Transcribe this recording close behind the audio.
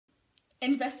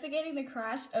Investigating the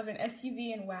crash of an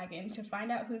SUV and wagon to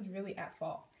find out who's really at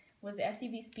fault. Was the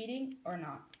SUV speeding or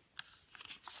not?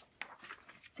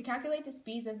 To calculate the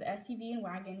speeds of the SUV and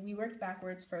wagon, we worked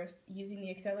backwards first, using the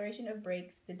acceleration of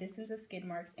brakes, the distance of skid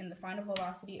marks, and the final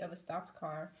velocity of a stopped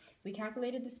car. We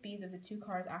calculated the speeds of the two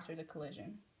cars after the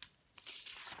collision.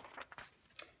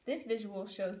 This visual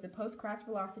shows the post-crash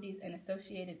velocities and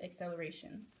associated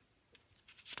accelerations.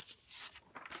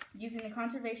 Using the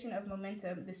conservation of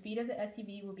momentum, the speed of the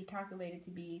SUV will be calculated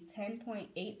to be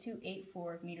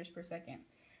 10.8284 meters per second.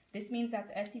 This means that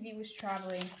the SUV was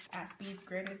traveling at speeds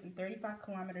greater than 35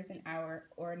 kilometers an hour,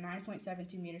 or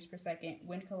 9.72 meters per second,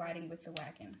 when colliding with the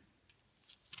wagon.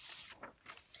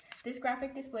 This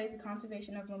graphic displays the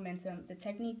conservation of momentum, the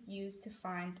technique used to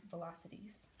find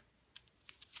velocities.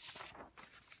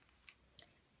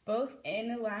 Both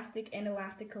inelastic and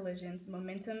elastic collisions,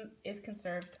 momentum is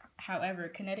conserved. However,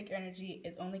 kinetic energy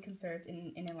is only conserved in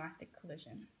an inelastic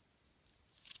collision.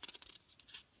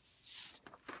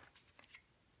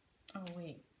 Oh,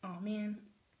 wait. Oh, man.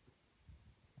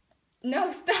 No,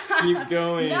 stop. Keep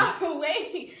going. No,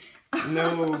 wait.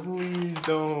 No, please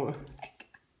don't.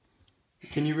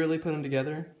 Can you really put them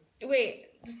together? Wait,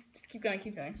 just keep going,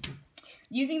 keep going.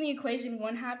 Using the equation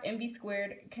 1/2 mv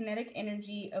squared, kinetic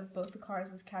energy of both the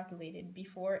cars was calculated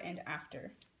before and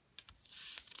after.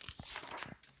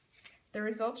 The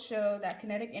results show that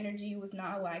kinetic energy was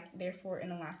not alike, therefore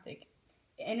inelastic.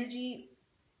 Energy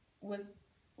was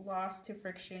lost to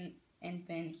friction and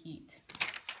then heat.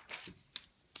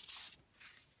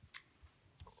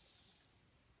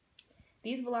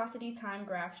 These velocity time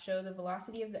graphs show the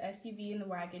velocity of the SUV and the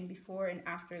wagon before and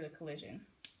after the collision.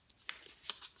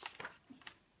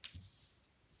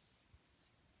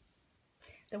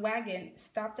 The wagon,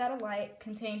 stopped at a light,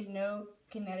 contained no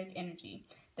kinetic energy.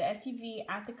 The SUV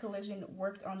at the collision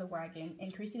worked on the wagon,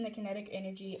 increasing the kinetic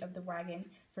energy of the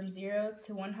wagon from 0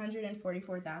 to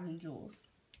 144,000 joules.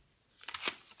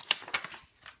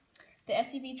 The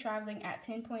SUV, traveling at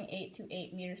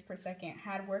 10.828 meters per second,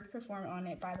 had work performed on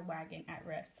it by the wagon at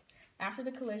rest. After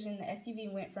the collision, the SUV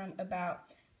went from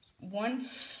about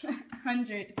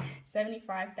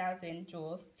 175,000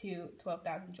 joules to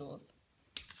 12,000 joules.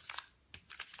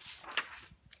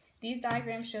 These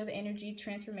diagrams show the energy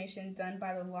transformation done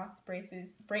by the locked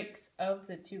brakes of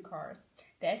the two cars.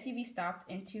 The SUV stopped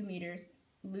in 2 meters,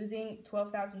 losing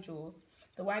 12,000 joules.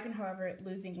 The wagon, however,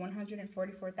 losing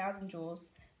 144,000 joules,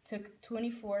 took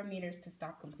 24 meters to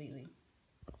stop completely.